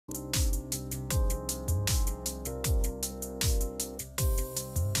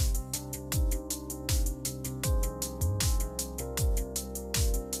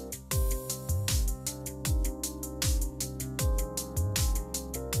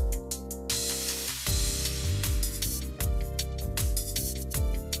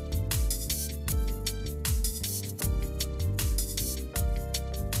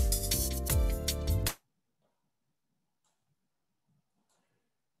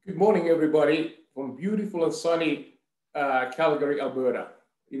Good morning, everybody, from beautiful and sunny Calgary, Alberta.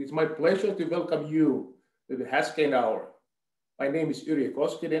 It is my pleasure to welcome you to the Haskayne Hour. My name is Yrjö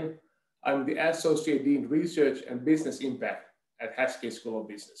Koskinen. I'm the Associate Dean Research and Business Impact at Haskayne School of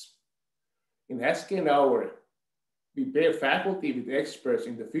Business. In Haskayne Hour, we pair faculty with experts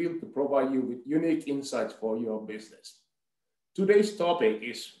in the field to provide you with unique insights for your business. Today's topic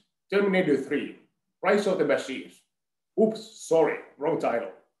is Terminator 3, Rise of the Machines. Oops, sorry, wrong title.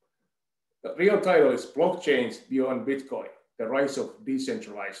 The real title is Blockchains Beyond Bitcoin, the Rise of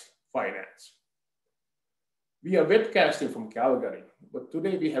Decentralized Finance. We are webcasting from Calgary, but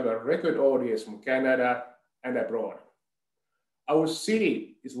today we have a record audience from Canada and abroad. Our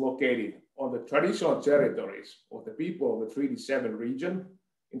city is located on the traditional territories of the people of the Treaty 7 region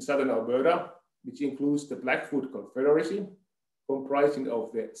in southern Alberta, which includes the Blackfoot Confederacy, comprising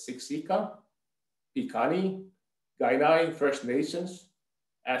of the Siksika, Piikani, Kainai First Nations,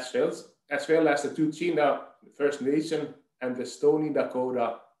 as well as the Tsuut'ina First Nation and the Stoney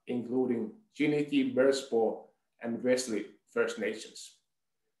Nakoda, including Chiniki, Bearspaw, and Wesley First Nations.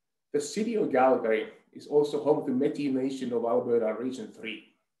 The city of Calgary is also home to Métis Nation of Alberta Region 3.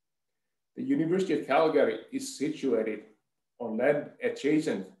 The University of Calgary is situated on land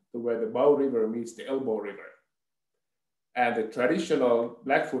adjacent to where the Bow River meets the Elbow River. And the traditional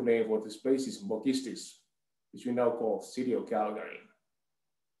Blackfoot name for this place is Mokistis, which we now call City of Calgary.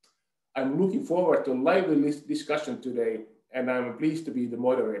 I'm looking forward to a lively discussion today, and I'm pleased to be the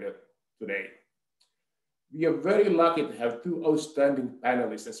moderator today. We are very lucky to have two outstanding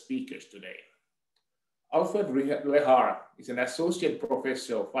panelists and speakers today. Alfred Lehar is an associate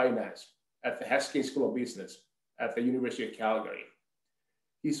professor of finance at the Haskayne School of Business at the University of Calgary.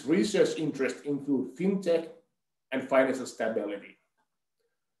 His research interests include fintech and financial stability.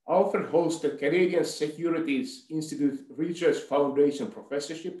 Alfred holds the Canadian Securities Institute Research Foundation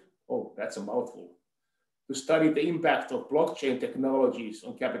Professorship, oh, that's a mouthful, to study the impact of blockchain technologies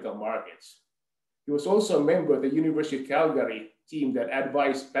on capital markets. He was also a member of the University of Calgary team that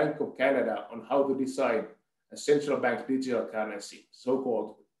advised Bank of Canada on how to design a central bank digital currency,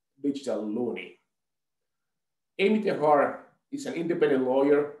 so-called digital loonie. Amy Tehar is an independent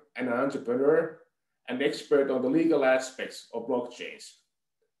lawyer and an entrepreneur and expert on the legal aspects of blockchains.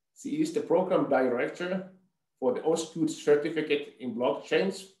 She is the program director for the OSCUD certificate in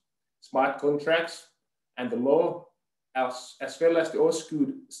blockchains, smart contracts, and the law, as well as the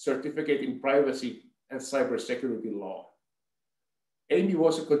OSCUD certificate in privacy and cybersecurity law. Amy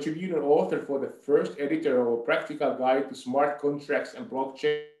was a contributing author for the first editor of a practical guide to smart contracts and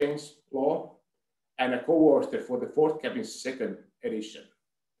blockchains law, and a co-author for the forthcoming second edition.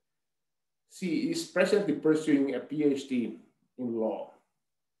 She is presently pursuing a PhD in law.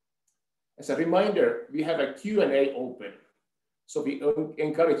 As a reminder, we have a Q&A open. So we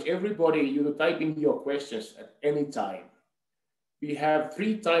encourage everybody you to type in your questions at any time. We have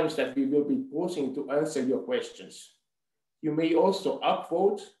 3 times that we will be pausing to answer your questions. You may also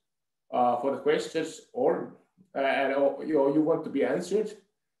upvote for the questions or you want to be answered.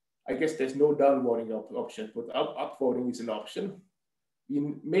 I guess there's no downvoting option, but upvoting is an option.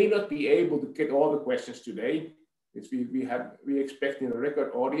 We may not be able to get all the questions today, which we expect in a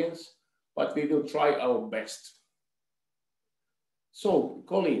record audience, but we will try our best. So,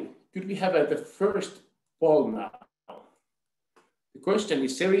 Colleen, could we have the first poll now? The question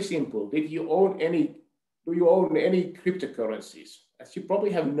is very simple. Do you own any cryptocurrencies? As you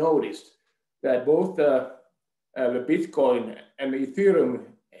probably have noticed, that both the Bitcoin and the Ethereum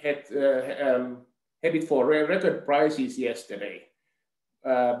headed for record prices yesterday.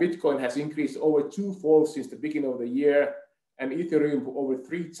 Bitcoin has increased over 2-fold since the beginning of the year, and Ethereum over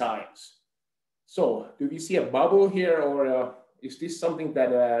 3 times. So, do we see a bubble here, or is this something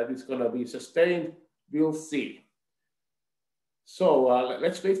that is going to be sustained? We'll see. So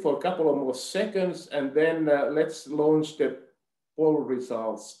let's wait for a couple of more seconds, and then let's launch the poll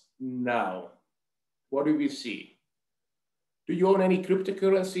results now. What do we see? Do you own any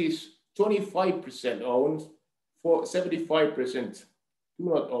cryptocurrencies? 25% own, 75% do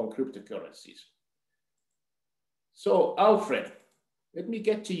not own cryptocurrencies. So Alfred, let me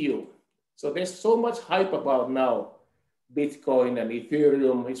get to you. So there's so much hype about now Bitcoin and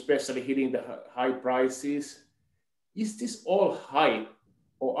Ethereum, especially hitting the high prices. Is this all hype,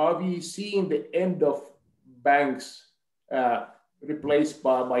 or are we seeing the end of banks replaced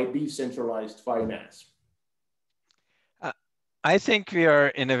by decentralized finance? I think we are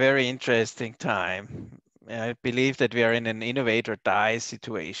in a very interesting time. I believe that we are in an innovator die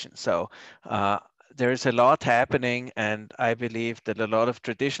situation. So there's a lot happening, and I believe that a lot of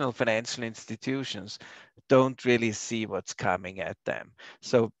traditional financial institutions don't really see what's coming at them.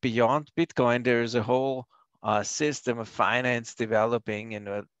 So beyond Bitcoin, there is a whole system of finance developing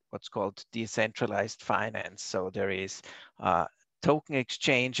in what's called decentralized finance. So there is token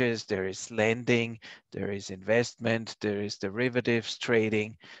exchanges, there is lending, there is investment, there is derivatives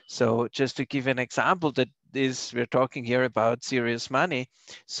trading. So just to give an example, that is, we're talking here about serious money.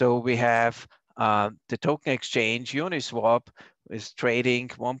 So we have the token exchange Uniswap is trading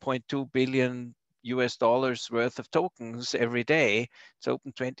 1.2 billion US dollars worth of tokens every day. It's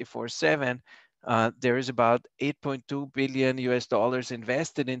open 24/7. There is about 8.2 billion US dollars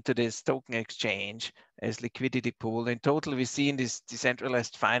invested into this token exchange as liquidity pool. In total, we see in this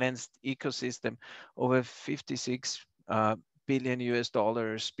decentralized finance ecosystem over 56 billion US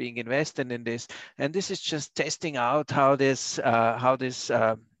dollars being invested in this. And this is just testing out how this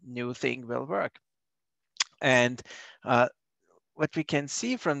new thing will work. And what we can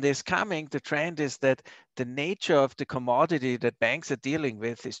see from this coming, the trend is that the nature of the commodity that banks are dealing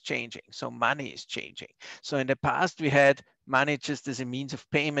with is changing. So money is changing. So in the past, we had money just as a means of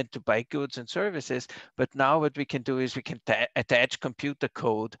payment to buy goods and services. But now what we can do is we can attach computer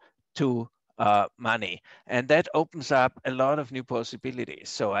code to money. And that opens up a lot of new possibilities.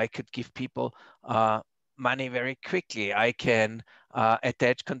 So I could give people money very quickly. I can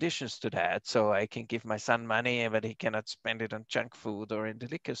attach conditions to that. So I can give my son money, but he cannot spend it on junk food or in the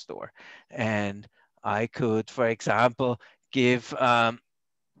liquor store. And I could, for example, give, when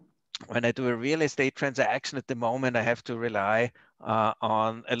I do a real estate transaction at the moment, I have to rely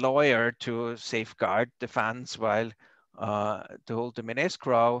on a lawyer to safeguard the funds while to hold them in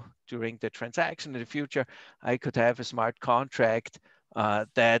escrow during the transaction. In the future, I could have a smart contract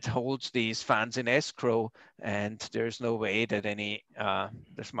that holds these funds in escrow, and there's no way that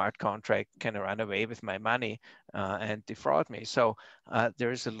the smart contract can run away with my money and defraud me. So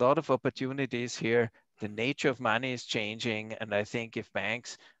there's a lot of opportunities here. The nature of money is changing, and I think if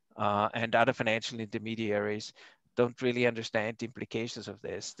banks and other financial intermediaries don't really understand the implications of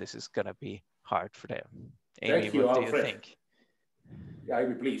this, this is going to be hard for them. Amy, Thank you, what do you Alfred. think? Yeah,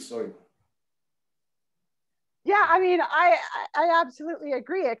 Amy, please. Sorry. Yeah, I mean, I absolutely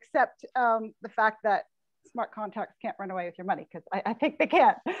agree, except the fact that smart contracts can't run away with your money, because I think they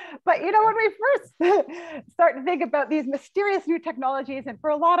can. But you know, when we first start to think about these mysterious new technologies, and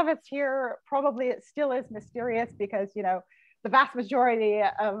for a lot of us here, probably it still is mysterious because, you know, the vast majority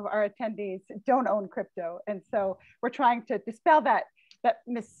of our attendees don't own crypto. And so we're trying to dispel that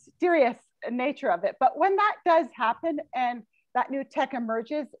mysterious nature of it. But when that does happen and that new tech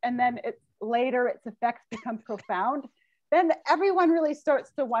emerges, and then later its effects become profound, then everyone really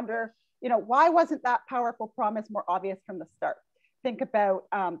starts to wonder, you know, why wasn't that powerful promise more obvious from the start? Think about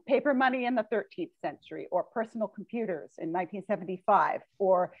paper money in the 13th century, or personal computers in 1975,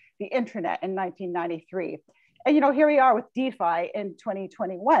 or the internet in 1993. And, you know, here we are with DeFi in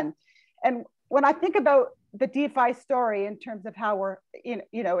 2021. And when I think about the DeFi story in terms of how we're, in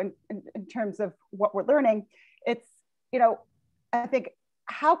terms of what we're learning, it's, you know, I think,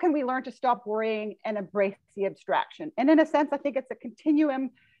 how can we learn to stop worrying and embrace the abstraction? And in a sense, I think it's a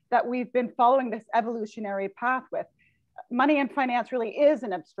continuum that we've been following this evolutionary path with. Money and finance really is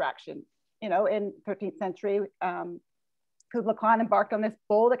an abstraction. You know, in 13th century, Kublai Khan embarked on this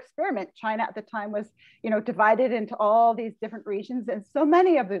bold experiment. China at the time was, you know, divided into all these different regions, and so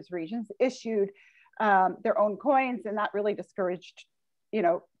many of those regions issued their own coins, and that really discouraged, you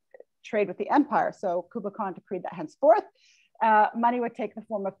know, trade with the empire. So Kublai Khan decreed that henceforth money would take the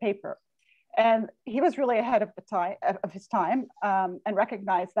form of paper. And he was really ahead of his time, and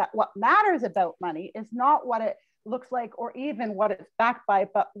recognized that what matters about money is not what it looks like or even what it's backed by,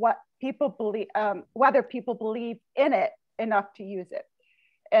 but what people believe, whether people believe in it enough to use it.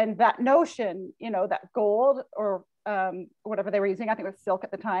 And that notion, you know, that gold or whatever they were using, I think it was silk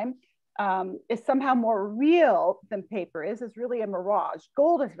at the time, is somehow more real than paper is really a mirage.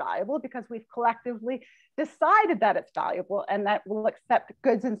 Gold is valuable because we've collectively decided that it's valuable and that we'll accept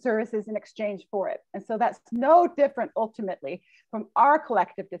goods and services in exchange for it. And so that's no different ultimately from our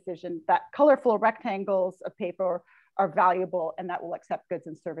collective decision that colorful rectangles of paper are valuable and that we'll accept goods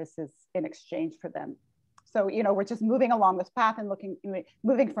and services in exchange for them. So, you know, we're just moving along this path and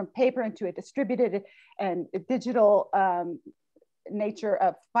moving from paper into a distributed and digital nature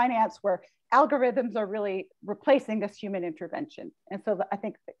of finance, where algorithms are really replacing this human intervention. And so I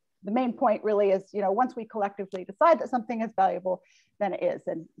think the main point really is, you know, once we collectively decide that something is valuable, then it is.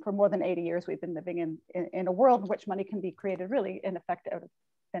 And for more than 80 years, we've been living in a world in which money can be created really in effect out of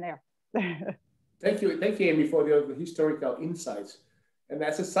thin air. Thank you, Amy, for the historical insights. And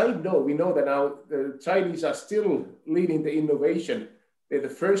as a side note, we know that now the Chinese are still leading the innovation. They're the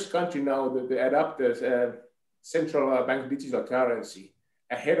first country now that adopt the central bank digital currency,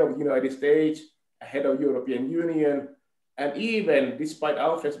 ahead of the United States, ahead of European Union, and even, despite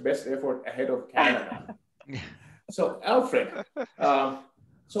Alfred's best effort, ahead of Canada. So Alfred,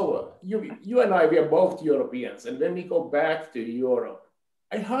 you and I, we are both Europeans, and when we go back to Europe,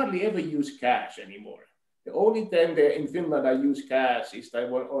 I hardly ever use cash anymore. The only time there in Finland I use cash is I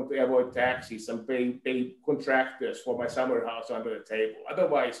want to avoid taxes and pay contractors for my summer house under the table.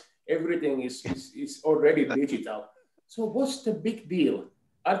 Otherwise, everything is already digital. So what's the big deal?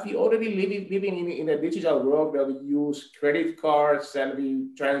 Aren't we already living in a digital world where we use credit cards and we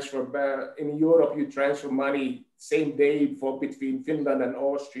transfer, in Europe, you transfer money same day between Finland and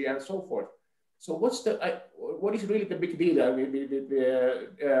Austria and so forth. So what is really the big deal with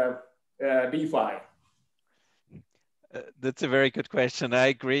DeFi? That's a very good question. I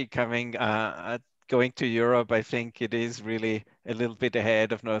agree. Going to Europe, I think it is really a little bit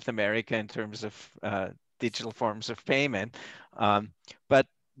ahead of North America in terms of digital forms of payment. But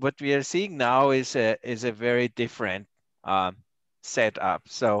what we are seeing now is a very different setup.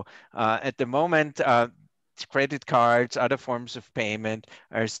 So at the moment, credit cards, other forms of payment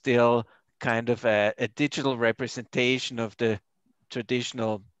are still kind of a digital representation of the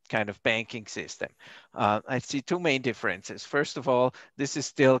traditional kind of banking system. I see two main differences. First of all, this is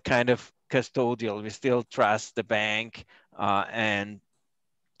still kind of custodial. We still trust the bank and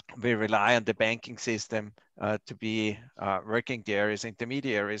we rely on the banking system to be working there as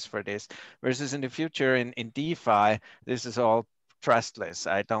intermediaries for this. Versus in the future in DeFi, this is all trustless.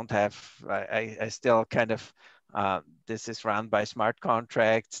 I still kind of, this is run by smart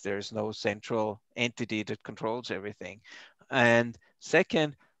contracts. There's no central entity that controls everything. And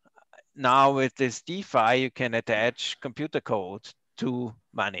second, now with this DeFi, you can attach computer code to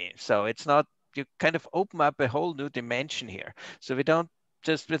money. So it's not, you kind of open up a whole new dimension here. So we don't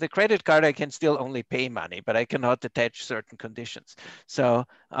just with a credit card, I can still only pay money, but I cannot attach certain conditions. So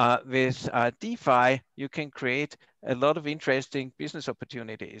with DeFi, you can create a lot of interesting business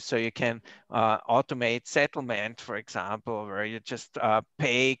opportunities. So you can automate settlement, for example, where you just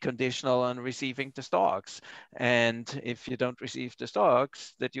pay conditional on receiving the stocks. And if you don't receive the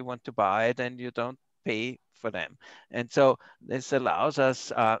stocks that you want to buy, then you don't pay for them. And so this allows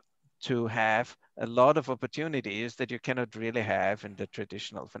us to have a lot of opportunities that you cannot really have in the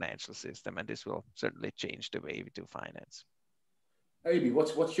traditional financial system. And this will certainly change the way we do finance. Amy,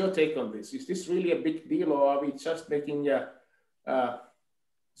 what's your take on this? Is this really a big deal, or are we just making a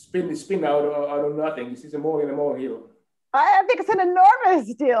spin out of nothing? Is this a mole in a molehill? I think it's an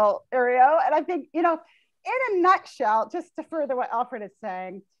enormous deal, Uriyo. And I think, in a nutshell, just to further what Alfred is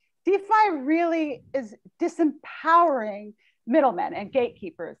saying, DeFi really is disempowering middlemen and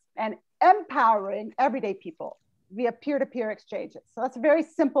gatekeepers and empowering everyday people via peer-to-peer exchanges. So that's a very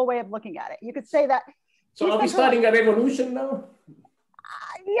simple way of looking at it. You could say that. So are we starting a revolution now?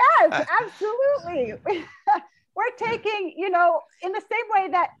 Yes, absolutely. We're taking, in the same way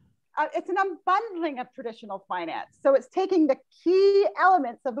that it's an unbundling of traditional finance. So it's taking the key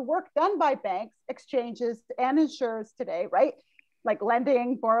elements of the work done by banks, exchanges, and insurers today, right? Like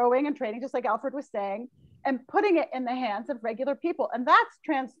lending, borrowing, and trading, just like Alfred was saying, and putting it in the hands of regular people. And that's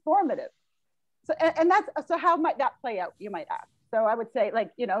transformative. So how might that play out, you might ask? So I would say,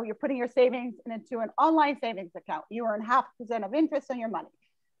 you're putting your savings into an online savings account. You earn 0.5% of interest on your money.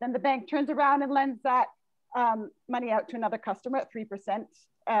 Then the bank turns around and lends that money out to another customer at 3%,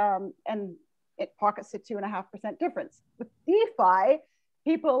 and it pockets the 2.5% difference. With DeFi,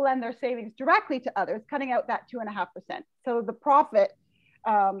 people lend their savings directly to others, cutting out that 2.5%. So the profit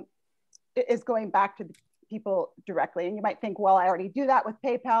is going back to the people directly. And you might think, well, I already do that with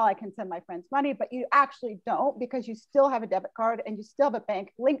PayPal. I can send my friends money, but you actually don't, because you still have a debit card and you still have a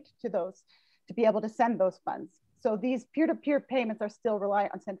bank linked to those to be able to send those funds. So these peer-to-peer payments are still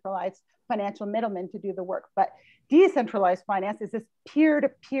reliant on centralized financial middlemen to do the work. But decentralized finance is this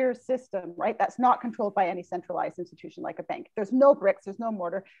peer-to-peer system, right? That's not controlled by any centralized institution like a bank. There's no bricks, there's no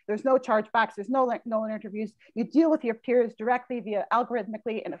mortar, there's no chargebacks, there's no interviews. You deal with your peers directly via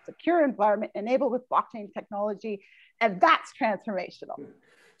algorithmically in a secure environment enabled with blockchain technology, and that's transformational.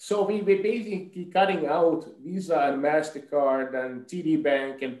 So we're basically cutting out Visa and MasterCard and TD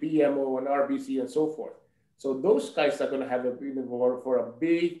Bank and BMO and RBC and so forth. So those guys are going to have for a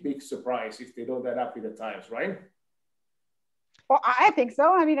big, big surprise if they don't adapt with the times, right? Well, I think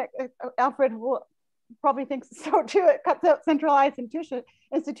so. I mean, Alfred will probably thinks so too. It cuts out centralized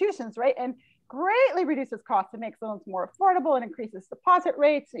institutions, right? And greatly reduces costs. It makes loans more affordable and increases deposit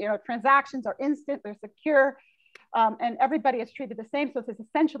rates. Transactions are instant, they're secure. and everybody is treated the same. So it's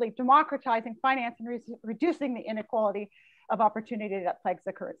essentially democratizing finance and reducing the inequality of opportunity that plagues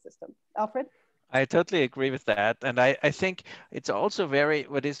the current system. Alfred? I totally agree with that. And I think it's also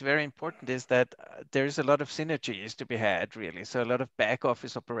what is very important is that there's a lot of synergies to be had, really. So a lot of back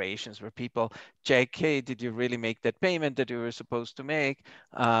office operations where people check, hey, did you really make that payment that you were supposed to make?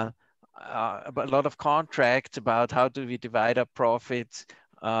 A lot of contracts about how do we divide up profits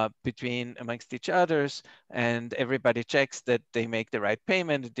between amongst each others, and everybody checks that they make the right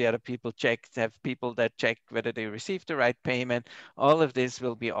payment. The other people have people that check whether they received the right payment. All of this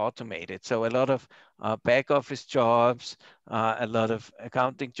will be automated. So a lot of back office jobs, a lot of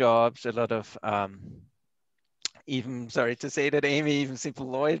accounting jobs, a lot of even, sorry to say that, Amy, even simple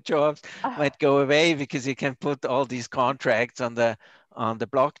lawyer jobs might go away because you can put all these contracts on the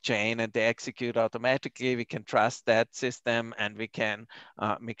blockchain and they execute automatically. We can trust that system and we can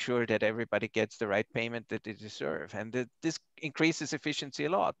make sure that everybody gets the right payment that they deserve. And this increases efficiency a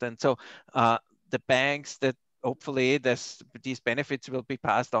lot. And so the banks that hopefully these benefits will be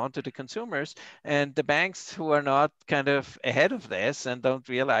passed on to the consumers, and the banks who are not kind of ahead of this and don't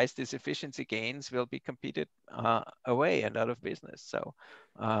realize these efficiency gains will be competed away and out of business. So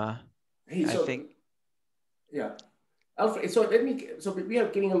Hey, I so think, yeah, Alfred. So So we are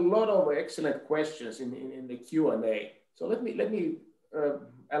getting a lot of excellent questions in the Q&A. So let me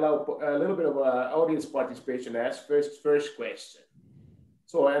allow a little bit of audience participation. Ask first question.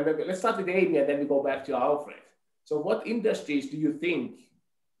 So and then let's start with Amy, and then we go back to Alfred. So what industries do you think,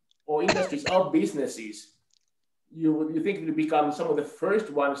 or industries or businesses, you think will become some of the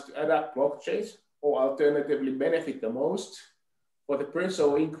first ones to adapt blockchains, or alternatively benefit the most for the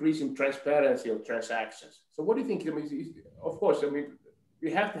personal increase in transparency of transactions? So what do you think? I mean, of course, I mean,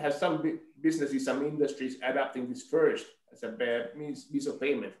 we have to have some businesses, some industries adapting this first as a means of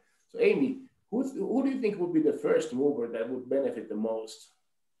payment. So Amy, who do you think would be the first mover that would benefit the most?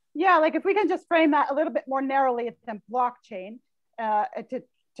 Yeah, like if we can just frame that a little bit more narrowly than blockchain to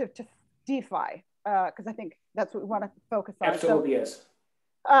DeFi, because I think that's what we want to focus on. Absolutely, so,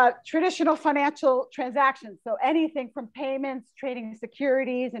 yes. Traditional financial transactions, so anything from payments, trading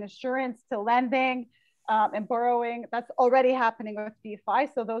securities and insurance to lending and borrowing, that's already happening with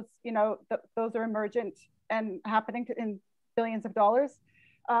DeFi. So those, those are emergent and happening in billions of dollars.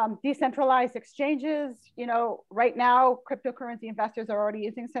 Decentralized exchanges, right now, cryptocurrency investors are already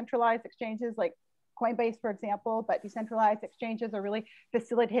using centralized exchanges like Coinbase, for example, but decentralized exchanges are really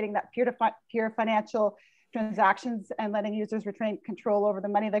facilitating that peer-to-peer financial transactions and letting users retain control over the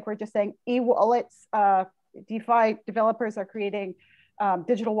money. Like we're just saying, e-wallets, DeFi developers are creating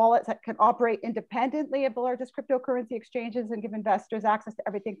digital wallets that can operate independently of the largest cryptocurrency exchanges and give investors access to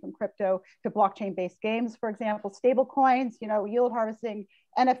everything from crypto to blockchain-based games, for example, stable coins, yield harvesting,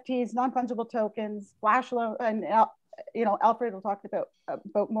 NFTs, non-fungible tokens, flash loan, and Alfred will talk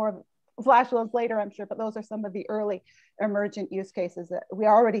about more of flash loans later, I'm sure, but those are some of the early emergent use cases that we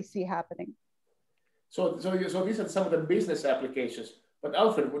already see happening. So these are some of the business applications. But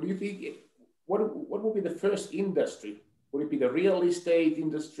Alfred, what do you think? What would be the first industry? Would it be the real estate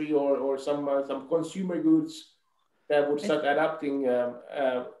industry or some consumer goods that would start adapting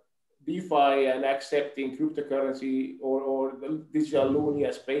DeFi and accepting cryptocurrency or the digital loan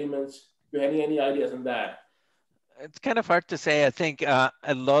as payments? Do you have any ideas on that? it's kind of hard to say. I think a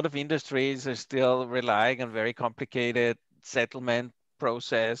lot of industries are still relying on very complicated settlement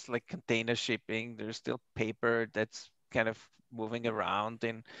process, like container shipping. There's still paper that's kind of moving around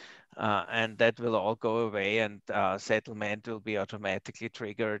and that will all go away, and settlement will be automatically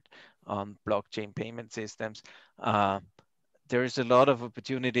triggered on blockchain payment systems. There's a lot of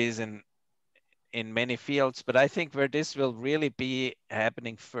opportunities in many fields, but I think where this will really be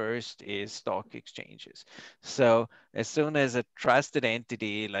happening first is stock exchanges. So as soon as a trusted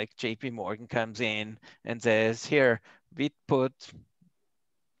entity like JP Morgan comes in and says, here, we put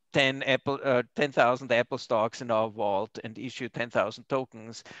 10,000 Apple stocks in our vault and issue 10,000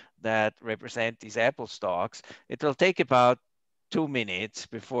 tokens that represent these Apple stocks, it will take about 2 minutes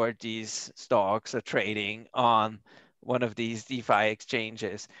before these stocks are trading on one of these DeFi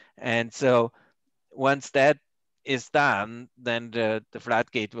exchanges. And so once that is done, then the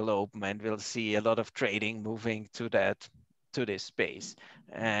floodgate will open and we'll see a lot of trading moving to this space.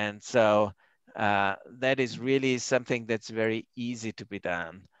 And so that is really something that's very easy to be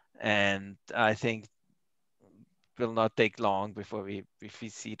done. And I think it will not take long before we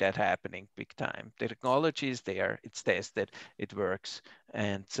see that happening big time. The technology is there, it's tested, it works.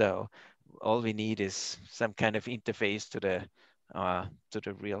 And so all we need is some kind of interface to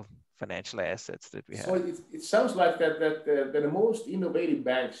the real financial assets that we have. So it sounds like that the most innovative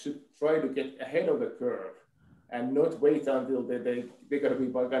banks should try to get ahead of the curve and not wait until they're going to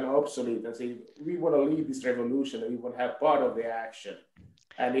be kind of obsolete and say, we want to lead this revolution and we want to have part of the action.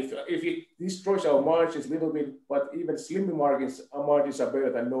 And if it destroys our margins a little bit, but even slim margins, our margins are better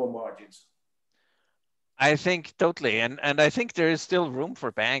than no margins. I think totally. And I think there is still room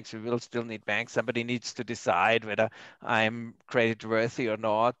for banks. We will still need banks. Somebody needs to decide whether I'm credit worthy or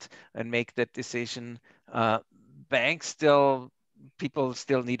not and make that decision. Banks still, people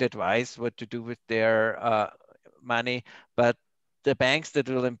still need advice what to do with their money, but the banks that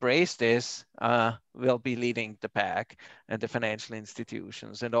will embrace this will be leading the pack, and the financial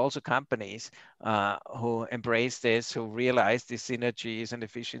institutions and also companies who embrace this, who realize the synergies and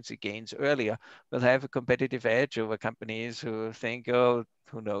efficiency gains earlier, will have a competitive edge over companies who think, oh,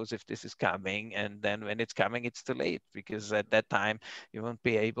 who knows if this is coming, and then when it's coming, it's too late, because at that time you won't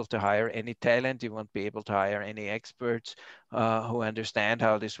be able to hire any talent, you won't be able to hire any experts who understand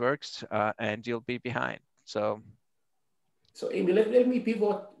how this works, and you'll be behind. So Amy, let me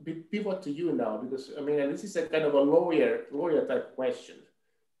pivot to you now, because I mean, this is a kind of a lawyer type question,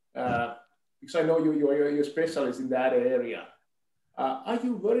 because I know you're a specialist in that area. Are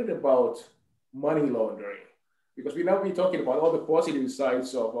you worried about money laundering? Because we now be talking about all the positive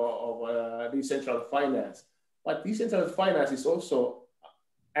sides of decentralized finance, but decentralized finance is also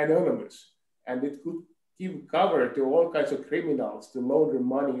anonymous, and it could give cover to all kinds of criminals to launder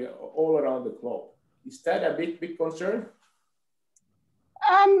money all around the globe. Is that a big concern?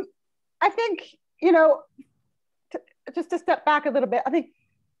 I think, you know, just to step back a little bit, I think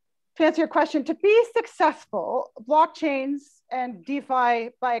to answer your question, to be successful, blockchains and DeFi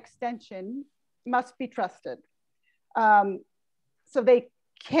by extension must be trusted. So they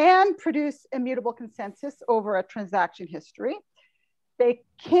can produce immutable consensus over a transaction history. They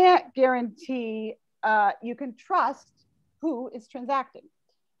can't guarantee you can trust who is transacting,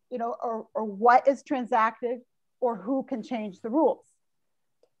 you know, or what is transacted, or who can change the rules.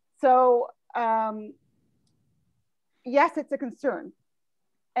 So yes, it's a concern.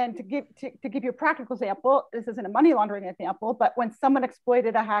 And to give you a practical example, this isn't a money laundering example, but when someone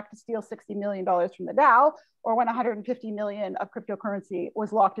exploited a hack to steal $60 million from the DAO, or when 150 million of cryptocurrency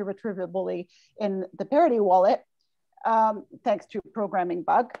was locked irretrievably in the Parity wallet, thanks to a programming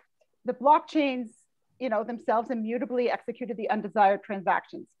bug, the blockchains, you know, themselves immutably executed the undesired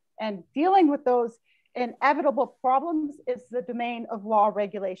transactions. And dealing with those inevitable problems is the domain of law,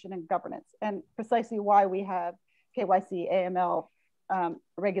 regulation, and governance, and precisely why we have KYC, AML,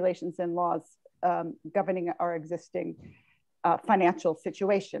 regulations and laws governing our existing financial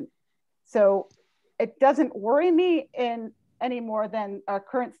situation. So it doesn't worry me any more than our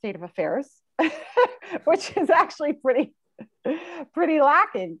current state of affairs, which is actually pretty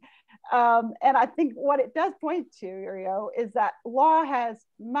lacking. And I think what it does point to, Uriyo, is that law has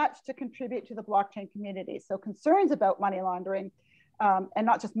much to contribute to the blockchain community. So concerns about money laundering, and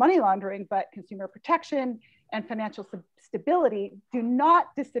not just money laundering, but consumer protection and financial stability do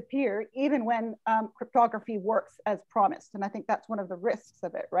not disappear even when cryptography works as promised. And I think that's one of the risks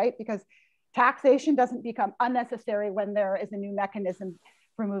of it, right? Because taxation doesn't become unnecessary when there is a new mechanism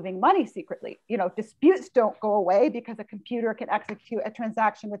for moving money secretly. You know, disputes don't go away because a computer can execute a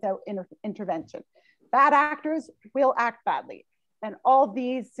transaction without intervention. Bad actors will act badly. And all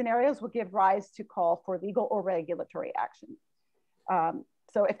these scenarios will give rise to call for legal or regulatory action.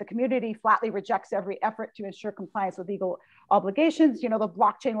 So if the community flatly rejects every effort to ensure compliance with legal obligations, you know, the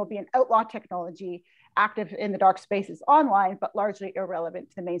blockchain will be an outlaw technology active in the dark spaces online, but largely irrelevant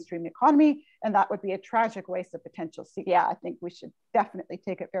to the mainstream economy. And that would be a tragic waste of potential. So yeah, I think we should definitely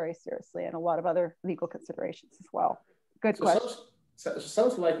take it very seriously, and a lot of other legal considerations as well. Good question.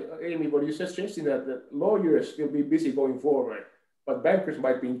 Sounds like, Amy, what you're suggesting that the lawyers will be busy going forward, but bankers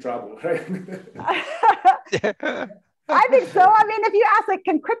might be in trouble, right? I think so. I mean, if you ask, like,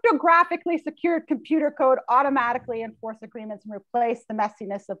 can cryptographically secured computer code automatically enforce agreements and replace the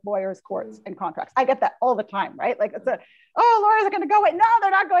messiness of lawyers, courts, and contracts? I get that all the time, right? Like, it's lawyers are going to go away. No,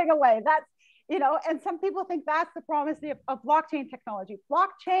 they're not going away. That's, you know, and some people think that's the promise of blockchain technology.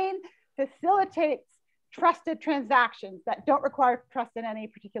 Blockchain facilitates trusted transactions that don't require trust in any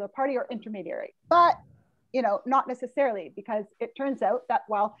particular party or intermediary. But, you know, not necessarily, because it turns out that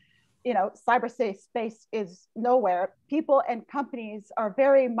while, you know, cyberspace is nowhere, people and companies are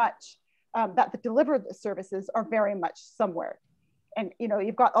very much, that deliver the services are very much somewhere. And, you know,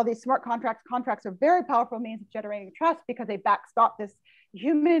 you've got all these smart contracts. Contracts are very powerful means of generating trust because they backstop this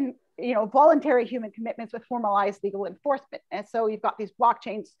human, you know, voluntary human commitments with formalized legal enforcement. And so you've got these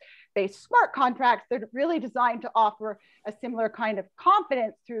blockchain-based smart contracts that are really designed to offer a similar kind of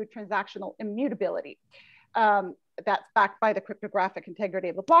confidence through transactional immutability. that's backed by the cryptographic integrity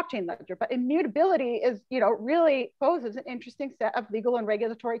of the blockchain ledger. But immutability is, really poses an interesting set of legal and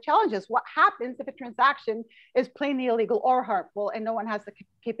regulatory challenges. What happens if a transaction is plainly illegal or harmful and no one has the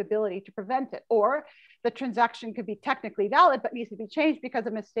capability to prevent it? Or the transaction could be technically valid, but needs to be changed because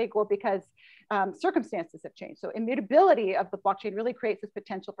of mistake or because circumstances have changed. So immutability of the blockchain really creates this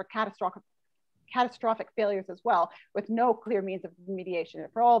potential for catastrophic failures as well, with no clear means of remediation.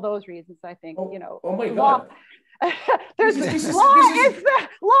 And for all those reasons, I think, oh my God. There's law is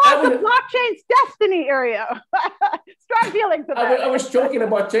the blockchain's destiny area. Strong feelings of that. I was joking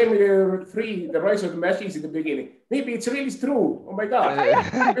about Terminator 3, the rise of the machines in the beginning. Maybe it's really true. Oh my God.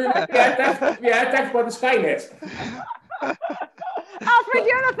 we are attacked by the Skynet. Alfred,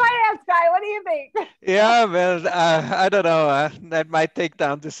 you're the finance guy. What do you think? Yeah, well, I don't know. That might take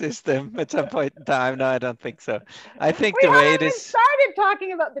down the system at some point in time. No, I don't think so. I think we the way it haven't is. started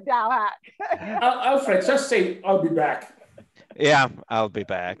talking about the Dow hack. Alfred, just say, I'll be back. Yeah, I'll be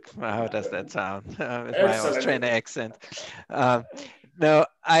back. How does that sound with my Australian accent? No,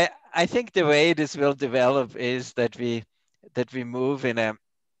 I think the way this will develop is that we move in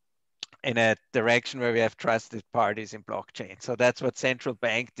a direction where we have trusted parties in blockchain. So that's what central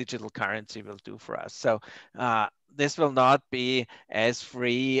bank digital currency will do for us. So this will not be as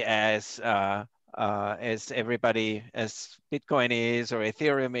free as everybody, as Bitcoin is or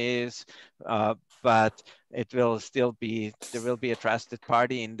Ethereum is, but it will still be, there will be a trusted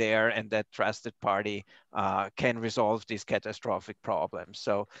party in there, and that trusted party can resolve these catastrophic problems.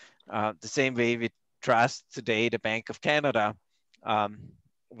 So the same way we trust today the Bank of Canada,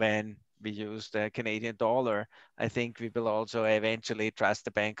 when we use the Canadian dollar, I think we will also eventually trust the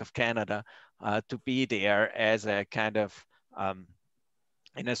Bank of Canada to be there as a kind of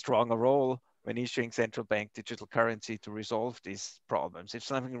in a stronger role when issuing central bank digital currency to resolve these problems. If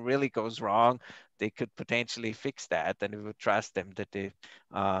something really goes wrong, they could potentially fix that, and we would trust them that they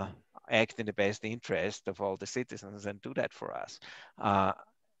act in the best interest of all the citizens and do that for us.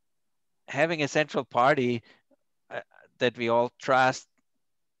 Having a central party that we all trust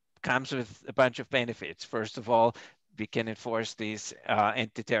comes with a bunch of benefits. First of all, we can enforce these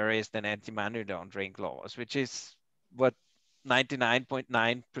anti-terrorist and anti-money laundering laws, which is what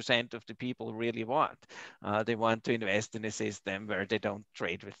 99.9% of the people really want. They want to invest in a system where they don't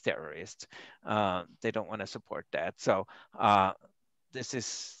trade with terrorists. They don't want to support that. So this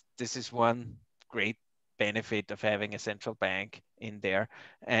is one great benefit of having a central bank in there.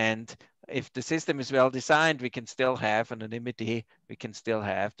 And if the system is well designed, we can still have anonymity. We can still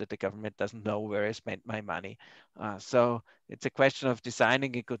have that the government doesn't know where I spent my money. So it's a question of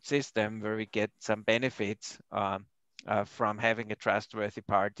designing a good system where we get some benefits from having a trustworthy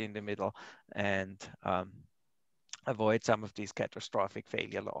party in the middle, and avoid some of these catastrophic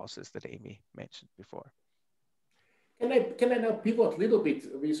failure losses that Amy mentioned before. Can I now pivot a little bit?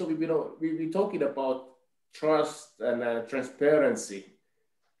 We're talking about trust and transparency.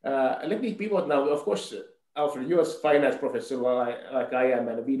 Let me pivot now. Of course, Alfred, you're a finance professor like I am,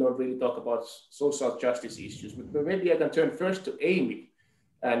 and we don't really talk about social justice issues. But maybe I can turn first to Amy.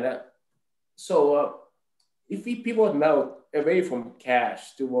 And if we pivot now away from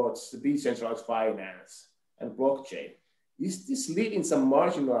cash towards decentralized finance and blockchain, is this leading some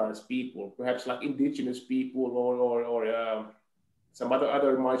marginalized people, perhaps like indigenous people or some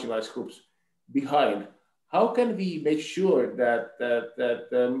other marginalized groups behind? How can we make sure that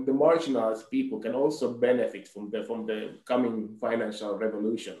the marginalized people can also benefit from the coming financial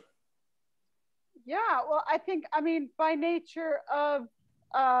revolution? Yeah, well, I think, by nature of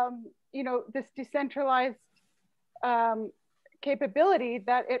this decentralized capability,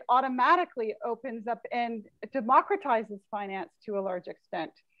 that it automatically opens up and democratizes finance to a large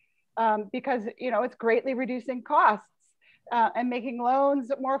extent, because it's greatly reducing costs and making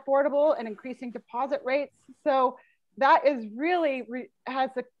loans more affordable and increasing deposit rates. So that is really has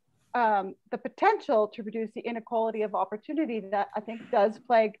the potential to reduce the inequality of opportunity that I think does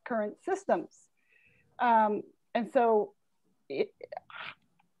plague current systems. And so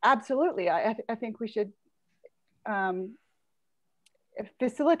absolutely, I think we should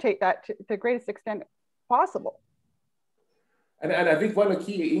facilitate that to the greatest extent possible. And I think one of the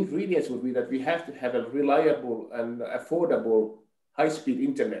key ingredients would be that we have to have a reliable and affordable high-speed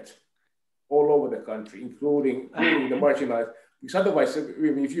internet all over the country, including the marginalized. Because otherwise,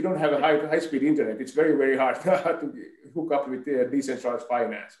 if you don't have a high-speed internet, it's very, very hard to hook up with decentralized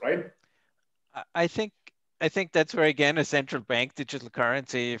finance, right? I think that's where, again, a central bank digital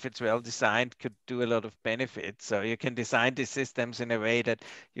currency, if it's well designed, could do a lot of benefits. So you can design these systems in a way that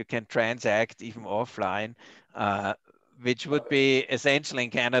you can transact even offline which would be essential in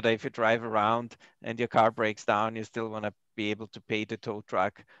Canada. If you drive around and your car breaks down, you still want to be able to pay the tow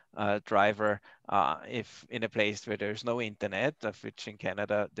truck driver if in a place where there's no internet, of which in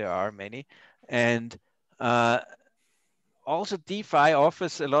Canada there are many. And also DeFi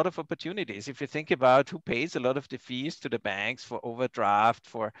offers a lot of opportunities. If you think about who pays a lot of the fees to the banks for overdraft,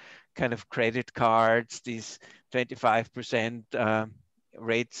 for kind of credit cards, these 25%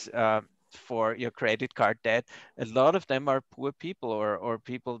 rates for your credit card debt, a lot of them are poor people or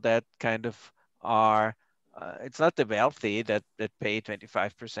people that kind of are, it's not the wealthy that pay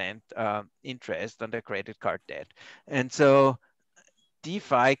 25% interest on their credit card debt. And so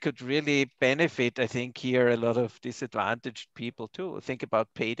DeFi could really benefit, I think, here a lot of disadvantaged people too. Think about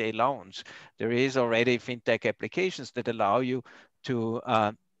payday loans. There is already fintech applications that allow you to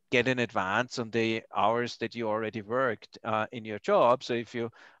get an advance on the hours that you already worked in your job. So if you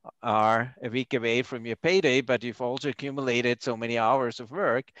are a week away from your payday, but you've also accumulated so many hours of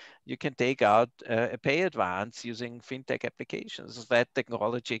work, you can take out a pay advance using fintech applications. That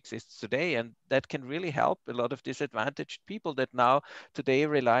technology exists today, and that can really help a lot of disadvantaged people that now today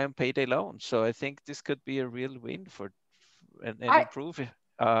rely on payday loans. So I think this could be a real win for and improve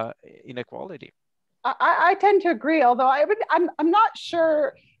inequality. I tend to agree, although I'm not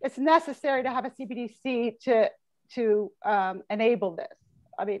sure it's necessary to have a CBDC to enable this.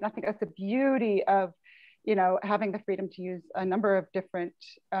 I mean, I think that's the beauty of, you know, having the freedom to use a number of different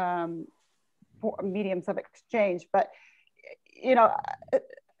mediums of exchange. But, you know,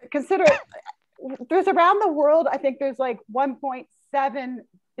 consider there's around the world, I think there's like 1.7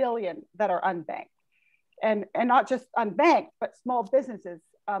 billion that are unbanked, and not just unbanked, but small businesses.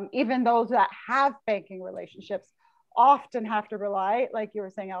 Even those that have banking relationships often have to rely, like you were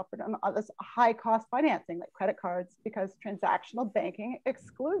saying, Alfred, on this high cost financing, like credit cards, because transactional banking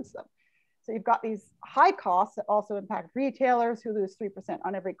excludes them. So you've got these high costs that also impact retailers who lose 3%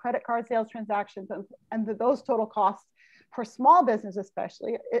 on every credit card sales transactions. And those total costs for small business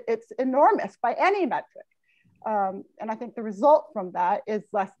especially, it's enormous by any metric. And I think the result from that is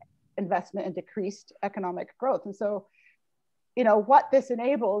less investment and decreased economic growth. And so, you know, what this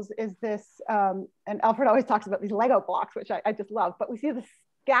enables is this, and Alfred always talks about these Lego blocks, which I just love, but we see the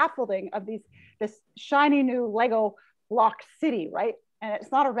scaffolding of this shiny new Lego block city, right? And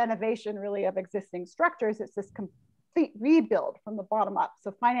it's not a renovation really of existing structures, it's this complete rebuild from the bottom up.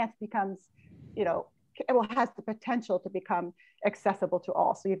 So finance becomes, you know, it has the potential to become accessible to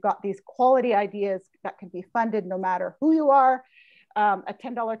all. So you've got these quality ideas that can be funded no matter who you are. A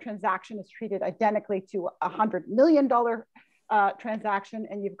 $10 transaction is treated identically to a $100 million transaction,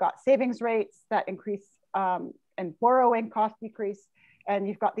 and you've got savings rates that increase and borrowing cost decrease, and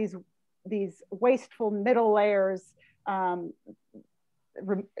you've got these wasteful middle layers.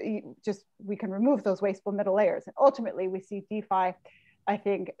 We can remove those wasteful middle layers, and ultimately we see DeFi, I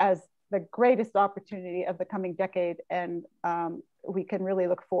think, as the greatest opportunity of the coming decade, and we can really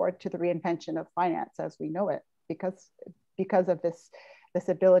look forward to the reinvention of finance as we know it, because of this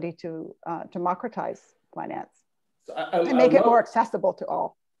ability to democratize finance. So and make it more accessible to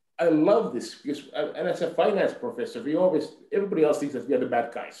all. I love this because, and as a finance professor, everybody else thinks that we are the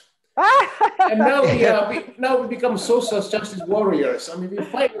bad guys. And now we become social justice warriors. I mean, we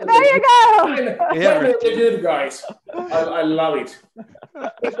fight. There you go. The good guys. I love it.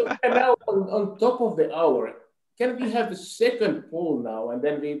 And now on top of the hour, can we have the second poll now, and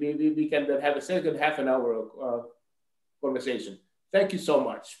then we can then have a second half an hour conversation. Thank you so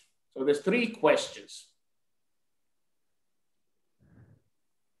much. So there's 3 questions.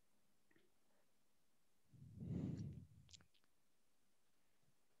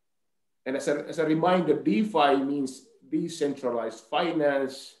 And as a reminder, DeFi means decentralized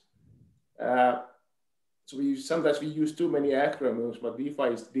finance. So sometimes we use too many acronyms, but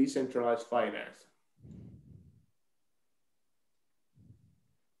DeFi is decentralized finance.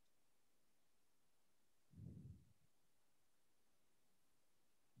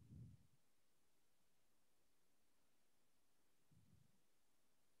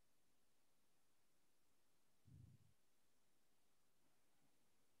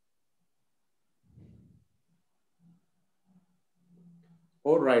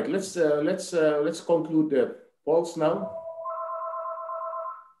 All right, let's conclude the polls now.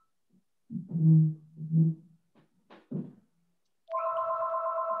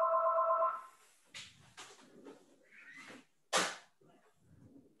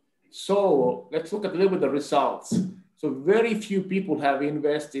 So let's look at a little bit of the results. So very few people have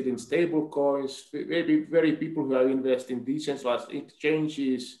invested in stable coins, very people who have invested in decentralized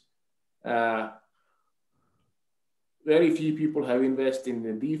exchanges. Very few people have invested in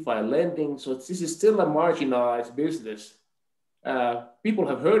the DeFi lending. So this is still a marginalized business. People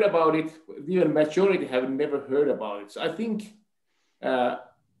have heard about it, even majority have never heard about it. So I think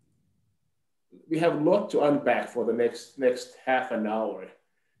we have a lot to unpack for the next half an hour.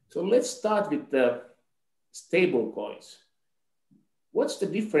 So let's start with the stable coins. What's the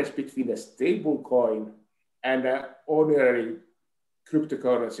difference between a stable coin and an ordinary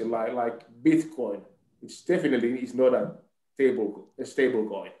cryptocurrency like Bitcoin, which definitely is not a stable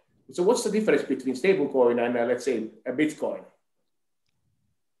coin? So what's the difference between stable coin and let's say a Bitcoin?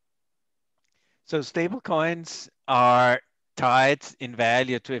 So stable coins are tied in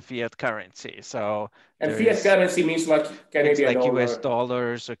value to a fiat currency. So and fiat currency means like Canadian like dollar. US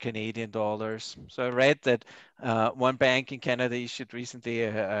dollars or Canadian dollars. So I read that one bank in Canada issued recently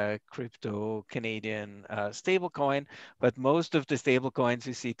a crypto Canadian stable coin, but most of the stable coins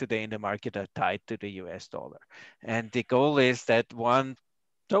we see today in the market are tied to the US dollar. And the goal is that one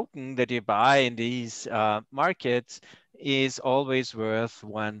token that you buy in these markets is always worth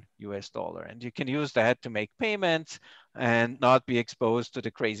 $1. And you can use that to make payments and not be exposed to the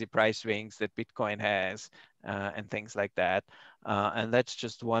crazy price swings that Bitcoin has and things like that. And that's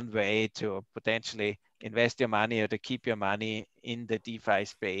just one way to potentially invest your money or to keep your money in the DeFi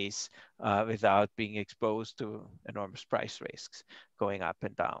space without being exposed to enormous price risks going up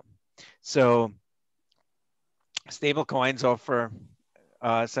and down. So stable coins offer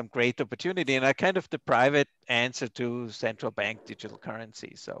some great opportunity, and are kind of the private answer to central bank digital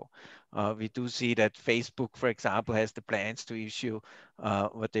currency. So we do see that Facebook, for example, has the plans to issue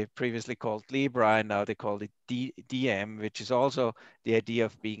what they previously called Libra, and now they call it DM, which is also the idea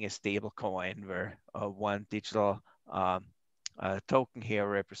of being a stable coin, where one digital token here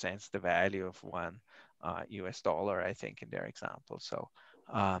represents the value of one US dollar, I think, in their example. So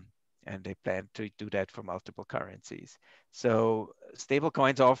and they plan to do that for multiple currencies. So stable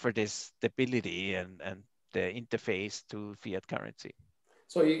coins offer this stability and the interface to fiat currency.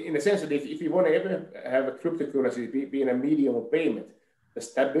 So in the sense that if you want to ever have a cryptocurrency be in a medium of payment, the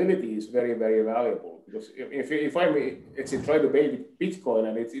stability is very, very valuable. Because if I try to pay with Bitcoin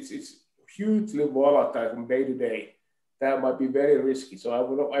and it's hugely volatile from day to day, that might be very risky. So I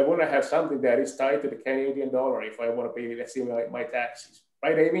want to have something that is tied to the Canadian dollar if I want to pay, let's say, my taxes.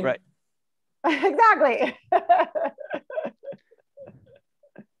 Right, Amy? Right. Exactly.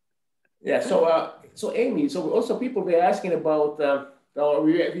 Yeah. So Amy, so also people were asking about,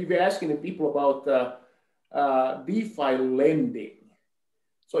 we were asking people about DeFi lending.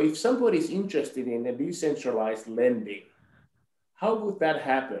 So if somebody is interested in a decentralized lending, how would that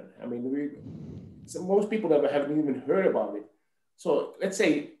happen? I mean, most people haven't even heard about it. So let's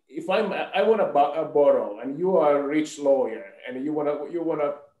say if I want to borrow, and you are a rich lawyer, and you wanna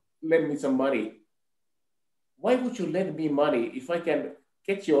lend me some money. Why would you lend me money if I can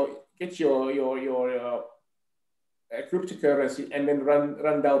get your cryptocurrency and then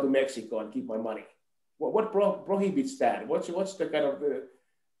run down to Mexico and keep my money? What prohibits that? What's the kind of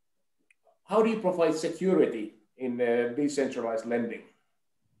how do you provide security in decentralized lending?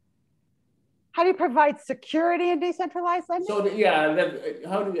 How do you provide security in decentralized lending? So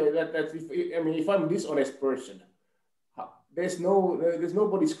how do you if I'm a dishonest person, there's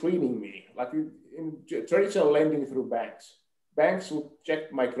nobody screening me like in traditional lending through banks. Banks will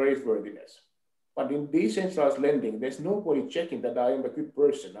check my creditworthiness, but in decentralized lending, there's nobody checking that I am a good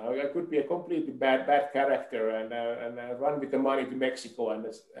person. I could be a completely bad character and run with the money to Mexico and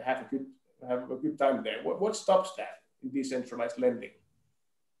have a good time there. What stops that in decentralized lending?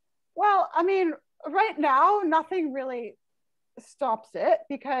 Well, I mean, right now, nothing really stops it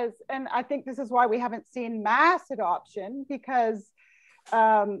because, and I think this is why we haven't seen mass adoption because,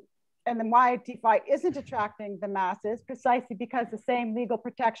 and then why DeFi isn't attracting the masses, precisely because the same legal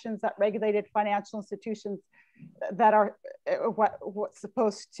protections that regulated financial institutions that are what's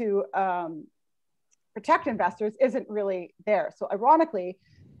supposed to protect investors isn't really there. So ironically,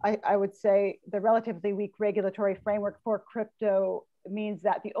 I would say the relatively weak regulatory framework for crypto means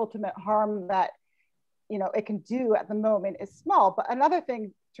that the ultimate harm that it can do at the moment is small. But another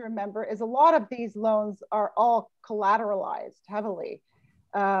thing to remember is a lot of these loans are all collateralized heavily.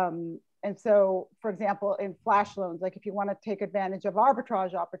 And so, for example, in flash loans, like if you want to take advantage of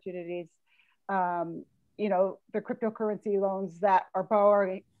arbitrage opportunities, the cryptocurrency loans that are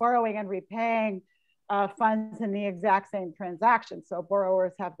borrowing and repaying funds in the exact same transaction. So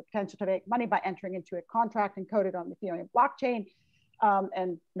borrowers have the potential to make money by entering into a contract encoded on the Ethereum blockchain,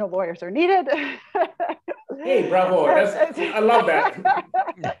 and no lawyers are needed. Hey, bravo! I love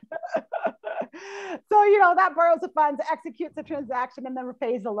that. So, you know, that borrows the funds, executes the transaction, and then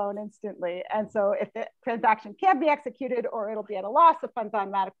repays the loan instantly. And so if the transaction can be executed or it'll be at a loss, the funds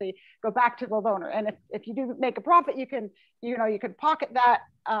automatically go back to the loaner. And if you do make a profit, you can pocket that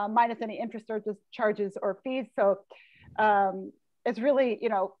minus any interest or just charges or fees. So it's really, you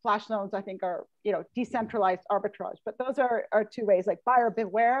know, flash loans, I think, are, you know, decentralized arbitrage. But those are two ways, like buyer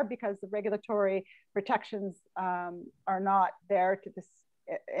beware, because the regulatory protections are not there to this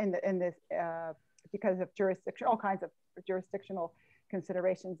in this because of all kinds of jurisdictional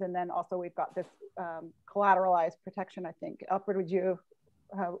considerations. And then also we've got this collateralized protection, I think. Alfred,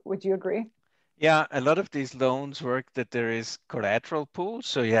 would you agree? Yeah, a lot of these loans work that there is collateral pools,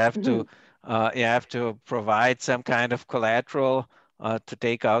 so you have to provide some kind of collateral to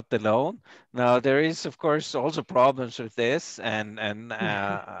take out the loan. Now there is, of course, also problems with this and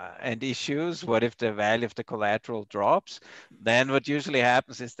issues. What if the value of the collateral drops? Then what usually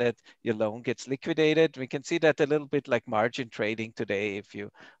happens is that your loan gets liquidated. We can see that a little bit like margin trading today. If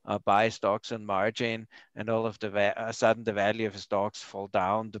you buy stocks on margin and all of the sudden the value of stocks fall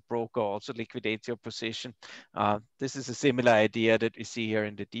down, the broker also liquidates your position. This is a similar idea that we see here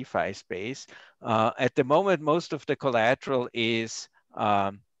in the DeFi space. At the moment, most of the collateral is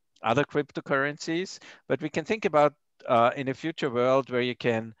other cryptocurrencies, but we can think about in a future world where you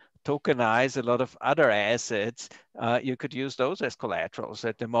can tokenize a lot of other assets, you could use those as collaterals.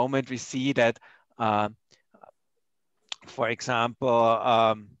 At the moment, we see that, for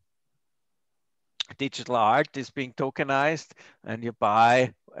example, digital art is being tokenized, and you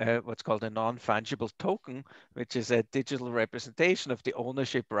buy what's called a non-fungible token, which is a digital representation of the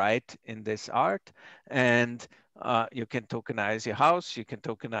ownership right in this art. And you can tokenize your house, you can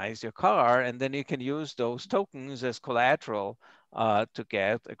tokenize your car, and then you can use those tokens as collateral to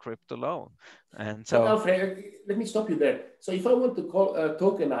get a crypto loan. And so Alfred, let me stop you there. So if I want to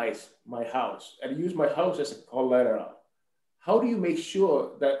tokenize my house and use my house as a collateral, how do you make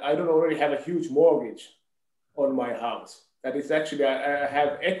sure that I don't already have a huge mortgage on my house? That it's actually, I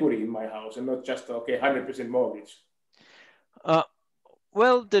have equity in my house and not just, 100% mortgage.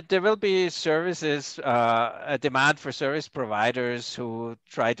 Well, there will be services, a demand for service providers who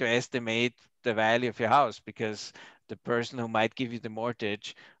try to estimate the value of your house, because the person who might give you the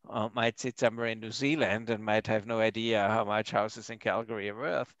mortgage might sit somewhere in New Zealand and might have no idea how much houses in Calgary are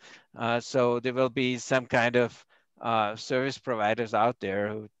worth. So there will be some kind of service providers out there